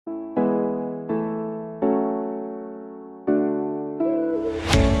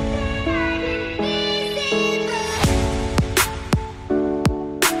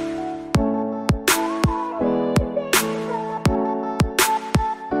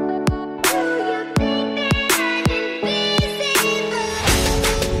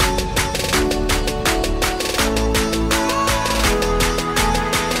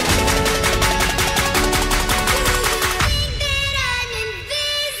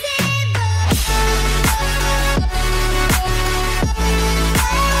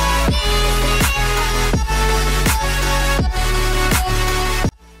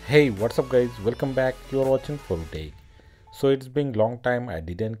Hey, what's up guys, welcome back. You're watching for Take. So it's been long time I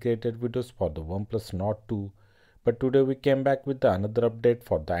didn't created videos for the OnePlus Nord 2, but today we came back with another update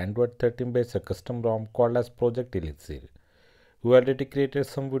for the Android 13 based custom ROM called as Project Elixir. We already created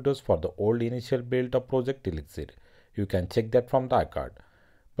some videos for the old initial build of Project Elixir. You can check that from the icard.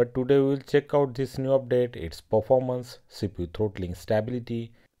 But today we will check out this new update, its performance, CPU throttling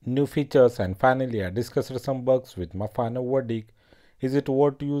stability, new features, and finally I discussed some bugs with my final verdict. Is it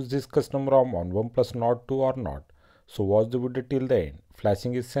worth to use this custom ROM on OnePlus Nord 2 or not? So watch the video till the end.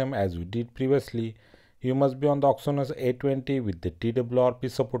 Flashing is same as we did previously. You must be on the Exynos 820 with the twrp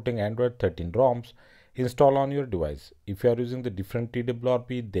supporting Android 13 ROMs installed on your device. If you are using the different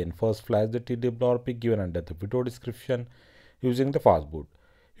twrp, then first flash the twrp given under the video description using the fastboot.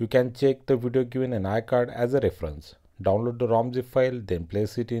 You can check the video given in iCard as a reference. Download the ROM zip file, then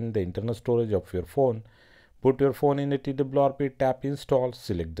place it in the internal storage of your phone. Put your phone in a twrp, tap install,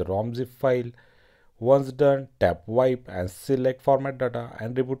 select the ROM zip file. Once done, tap wipe and select format data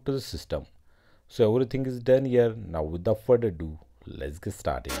and reboot to the system. So everything is done here. Now without further ado, let's get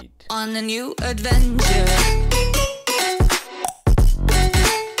started. On a new adventure.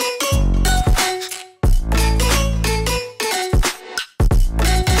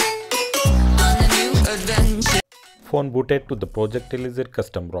 Phone booted to the Project Elixir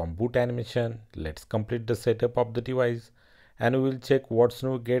custom ROM boot animation. Let's complete the setup of the device and we will check what's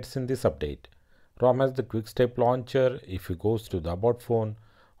new gets in this update. ROM has the quick step launcher. If he goes to the about phone,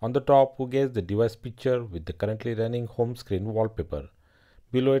 on the top we get the device picture with the currently running home screen wallpaper.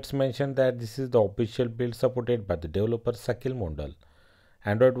 Below it's mentioned that this is the official build supported by the developer Sakil Mondal.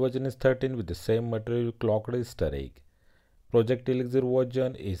 Android version is 13 with the same material clocked Easter egg. Project Elixir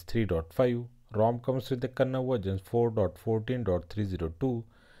version is 3.5. ROM comes with the kernel version 4.14.302,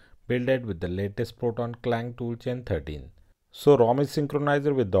 built with the latest Proton Clang toolchain 13. So ROM is synchronized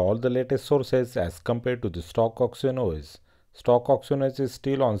with all the latest sources as compared to the stock OS. Stock OS is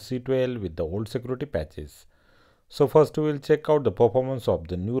still on C12 with the old security patches. So first we will check out the performance of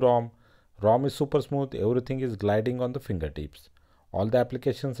the new ROM. ROM is super smooth, everything is gliding on the fingertips. All the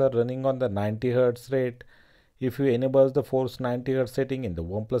applications are running on the 90 Hz rate. If you enable the force 90 Hz setting in the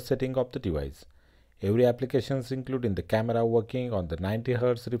OnePlus setting of the device, every applications including the camera working on the 90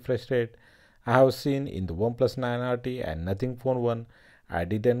 Hz refresh rate. I have seen in the OnePlus 9RT and Nothing Phone 1, I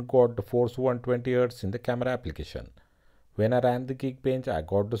didn't got the force 120 Hz in the camera application. When I ran the Geekbench, I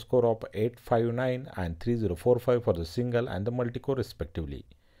got the score of 859 and 3045 for the single and the multi-core respectively.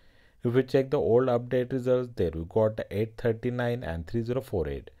 If we check the old update results, there we got the 839 and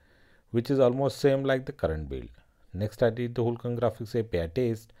 3048. Which is almost same like the current build. Next I did the Hulk graphics API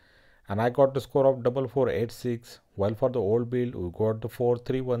test and I got the score of 4486, while for the old build we got the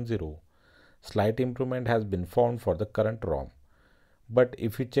 4310. Slight improvement has been found for the current ROM. But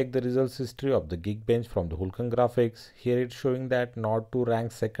if you check the results history of the Geekbench from the Hulk graphics, here it's showing that Nord 2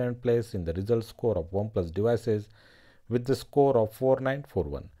 ranks second place in the result score of OnePlus devices with the score of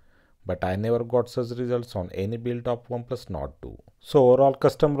 4941. But I never got such results on any build of OnePlus Nord 2. So overall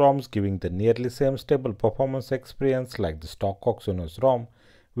custom ROMs giving the nearly same stable performance experience like the stock Exynos ROM,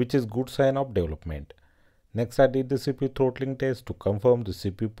 which is good sign of development. Next I did the CPU throttling test to confirm the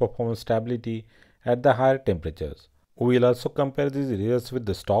CPU performance stability at the higher temperatures. We will also compare these results with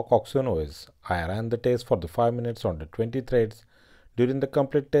the stock Exynos. I ran the test for the 5 minutes on the 20 threads. During the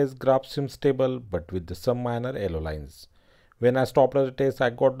complete test, graph seems stable but with some minor yellow lines. When I stopped the test, I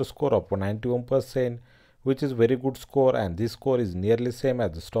got the score of 91%, which is very good score, and this score is nearly same as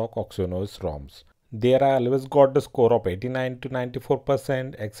the stock Exynos ROMs. There I always got the score of 89 to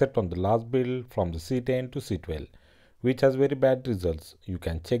 94% except on the last build from the C10 to C12, which has very bad results. You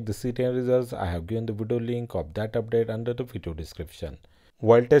can check the C10 results. I have given the video link of that update under the video description.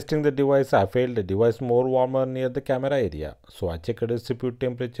 While testing the device, I felt the device more warmer near the camera area. So I checked the CPU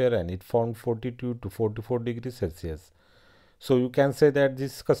temperature and it found 42 to 44 degrees Celsius. So you can say that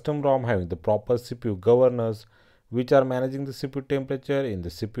this custom ROM having the proper CPU governors which are managing the CPU temperature in the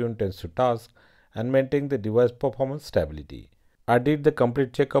CPU intensive task and maintaining the device performance stability. I did the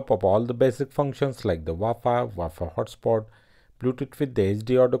complete checkup of all the basic functions like the Wi-Fi hotspot, Bluetooth with the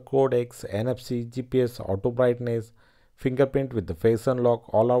HD audio codecs, NFC, GPS, auto brightness, fingerprint with the face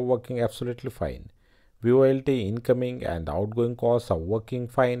unlock, all are working absolutely fine. VoLTE incoming and the outgoing calls are working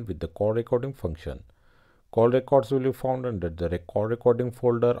fine with the call recording function. Call records will be found under the record recording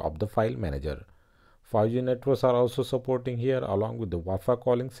folder of the file manager. 5G networks are also supporting here along with the Wi-Fi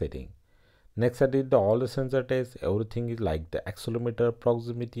calling setting. Next I did all the sensor tests. Everything is like the accelerometer,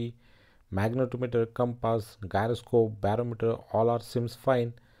 proximity, magnetometer, compass, gyroscope, barometer, all are seems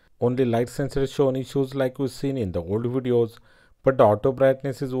fine. Only light sensor is shown issues like we've seen in the old videos. but the auto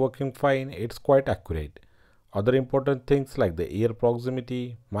brightness is working fine, it's quite accurate. Other important things like the ear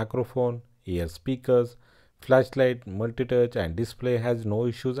proximity, microphone, ear speakers, flashlight, multi-touch and display has no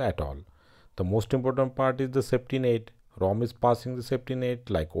issues at all. The most important part is the safety net. ROM is passing the safety net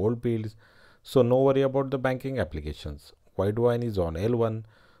like old builds, so no worry about the banking applications. Widevine is on L1,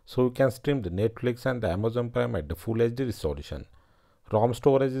 so you can stream the Netflix and the Amazon Prime at the full HD resolution. ROM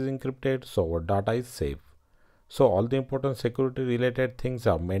storage is encrypted, so our data is safe. So all the important security related things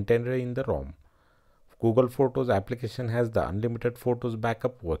are maintained in the ROM. Google Photos application has the unlimited photos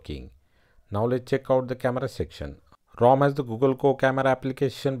backup working. Now let's check out the camera section. ROM has the Google Core camera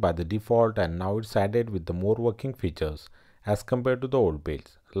application by the default, and now it's added with the more working features as compared to the old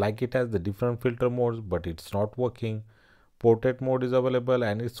builds. Like it has the different filter modes, but it's not working. Portrait mode is available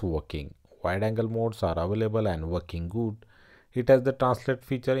and it's working. Wide angle modes are available and working good. It has the translate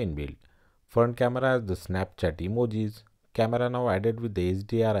feature inbuilt. Front camera has the Snapchat emojis. Camera now added with the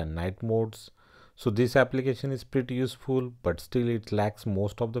HDR and night modes. So this application is pretty useful, but still it lacks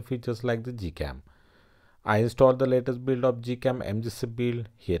most of the features like the Gcam. I installed the latest build of Gcam MGC build.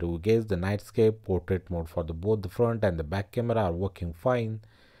 Here we get the nightscape portrait mode for both the front and the back camera are working fine.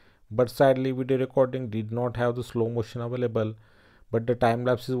 But sadly video recording did not have the slow motion available, but the time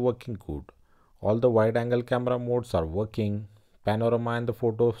lapse is working good. All the wide angle camera modes are working. Panorama and the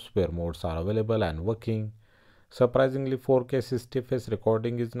photosphere modes are available and working. Surprisingly 4K 60fps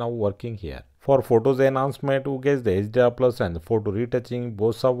recording is now working here. For photos enhancement we get the HDR plus and the photo retouching,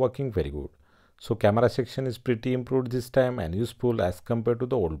 both are working very good. So camera section is pretty improved this time and useful as compared to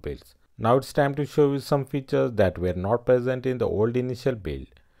the old builds. Now it's time to show you some features that were not present in the old initial build.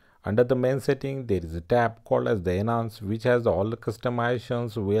 Under the main setting there is a tab called as the enhance, which has all the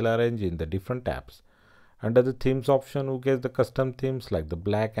customizations well arranged in the different tabs. Under the themes option we get the custom themes like the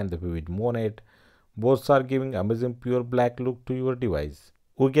black and the vivid monet. Both are giving amazing pure black look to your device.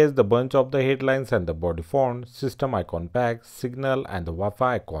 We get the bunch of the headlines and the body font, system icon packs, signal and the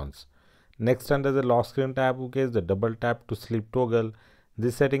Wi-Fi icons. Next under the lock screen tab we get the double tap to sleep toggle.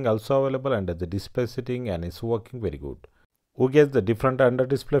 This setting also available under the display setting and is working very good. We get the different under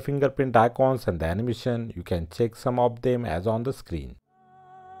display fingerprint icons and the animation. You can check some of them as on the screen.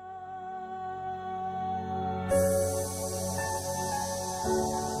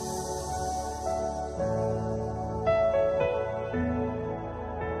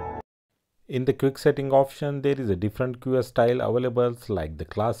 In the quick setting option there is a different QS style available like the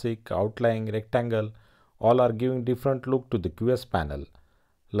classic, outline, rectangle. All are giving different look to the QS panel.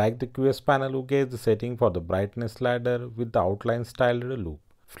 Like the QS panel we get the setting for the brightness slider with the outline styled loop.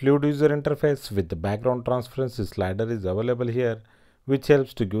 Fluid user interface with the background transparency slider is available here, which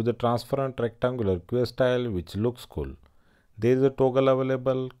helps to give the transparent rectangular QS style which looks cool. There is a toggle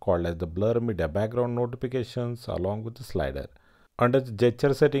available called as the blur media background notifications along with the slider. Under the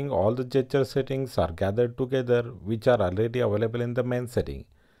gesture setting, all the gesture settings are gathered together which are already available in the main setting.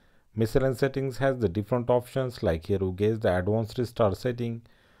 Miscellaneous settings has the different options, like here we get the advanced restart setting.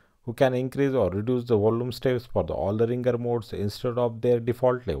 You can increase or reduce the volume steps for all the ringer modes instead of their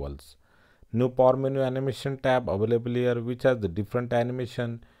default levels. New power menu animation tab available here which has the different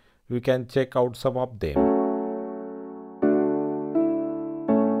animation. We can check out some of them.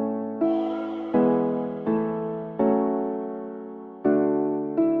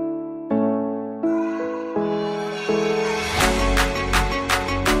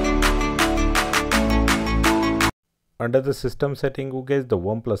 Under the system setting we get the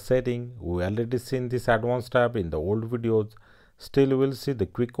OnePlus setting. We already seen this advanced tab in the old videos. Still we will see the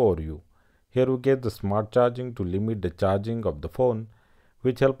quick overview. Here we get the smart charging to limit the charging of the phone,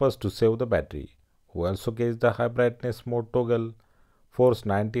 which help us to save the battery. We also get the high brightness mode toggle. Force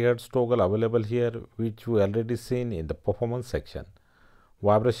 90Hz toggle available here, which we already seen in the performance section.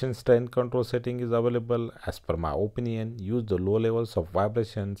 Vibration strength control setting is available. As per my opinion, use the low levels of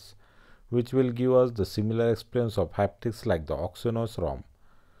vibrations, which will give us the similar experience of haptics like the Oxynos ROM.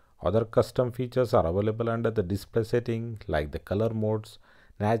 Other custom features are available under the display setting like the color modes,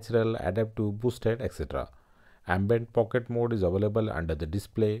 natural, adaptive, boosted, etc. Ambient pocket mode is available under the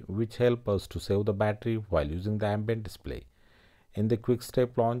display, which help us to save the battery while using the ambient display. In the quick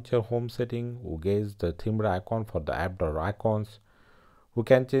step launcher home setting, we get the themed icon for the app drawer icons. We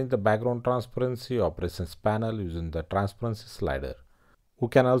can change the background transparency operations panel using the transparency slider. We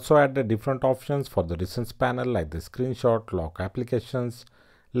can also add the different options for the recents panel like the screenshot, lock applications,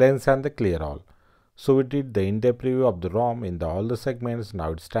 lens and the clear all. So we did the in-depth review of the ROM in all the segments.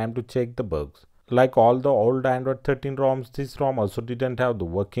 Now it's time to check the bugs. Like all the old Android 13 ROMs, this ROM also didn't have the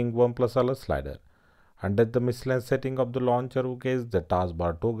working OnePlus alert slider. Under the miscellaneous setting of the launcher we get the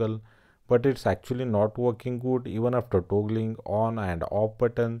taskbar toggle, but it's actually not working good. Even after toggling on and off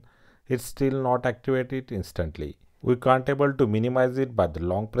button, it's still not activated instantly. We can't able to minimize it by the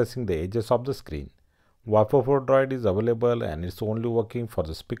long pressing the edges of the screen. Wi-Fi for Droid is available and it's only working for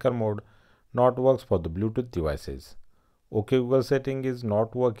the speaker mode, not works for the Bluetooth devices. OK Google setting is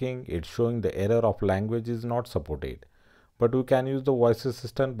not working, it's showing the error of language is not supported. But we can use the voice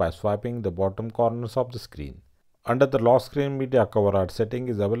assistant by swiping the bottom corners of the screen. Under the lock screen media cover art setting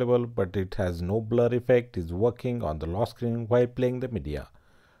is available, but it has no blur effect is working on the lock screen while playing the media.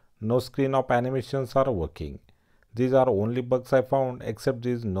 No screen of animations are working. These are only bugs I found, except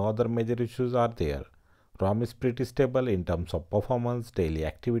these no other major issues are there. ROM is pretty stable in terms of performance, daily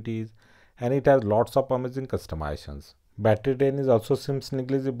activities, and it has lots of amazing customizations. Battery drain is also seems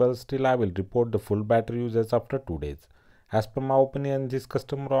negligible, still I will report the full battery usage after 2 days. As per my opinion, this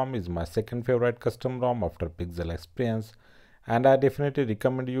custom ROM is my second favorite custom ROM after Pixel experience, and I definitely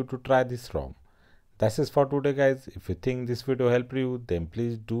recommend you to try this ROM. That's it for today guys. If you think this video helped you, then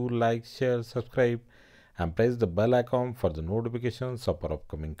please do like, share, subscribe and press the bell icon for the notifications of our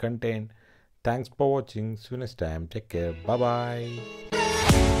upcoming content. Thanks for watching. See you next time. Take care. Bye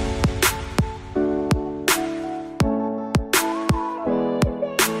bye.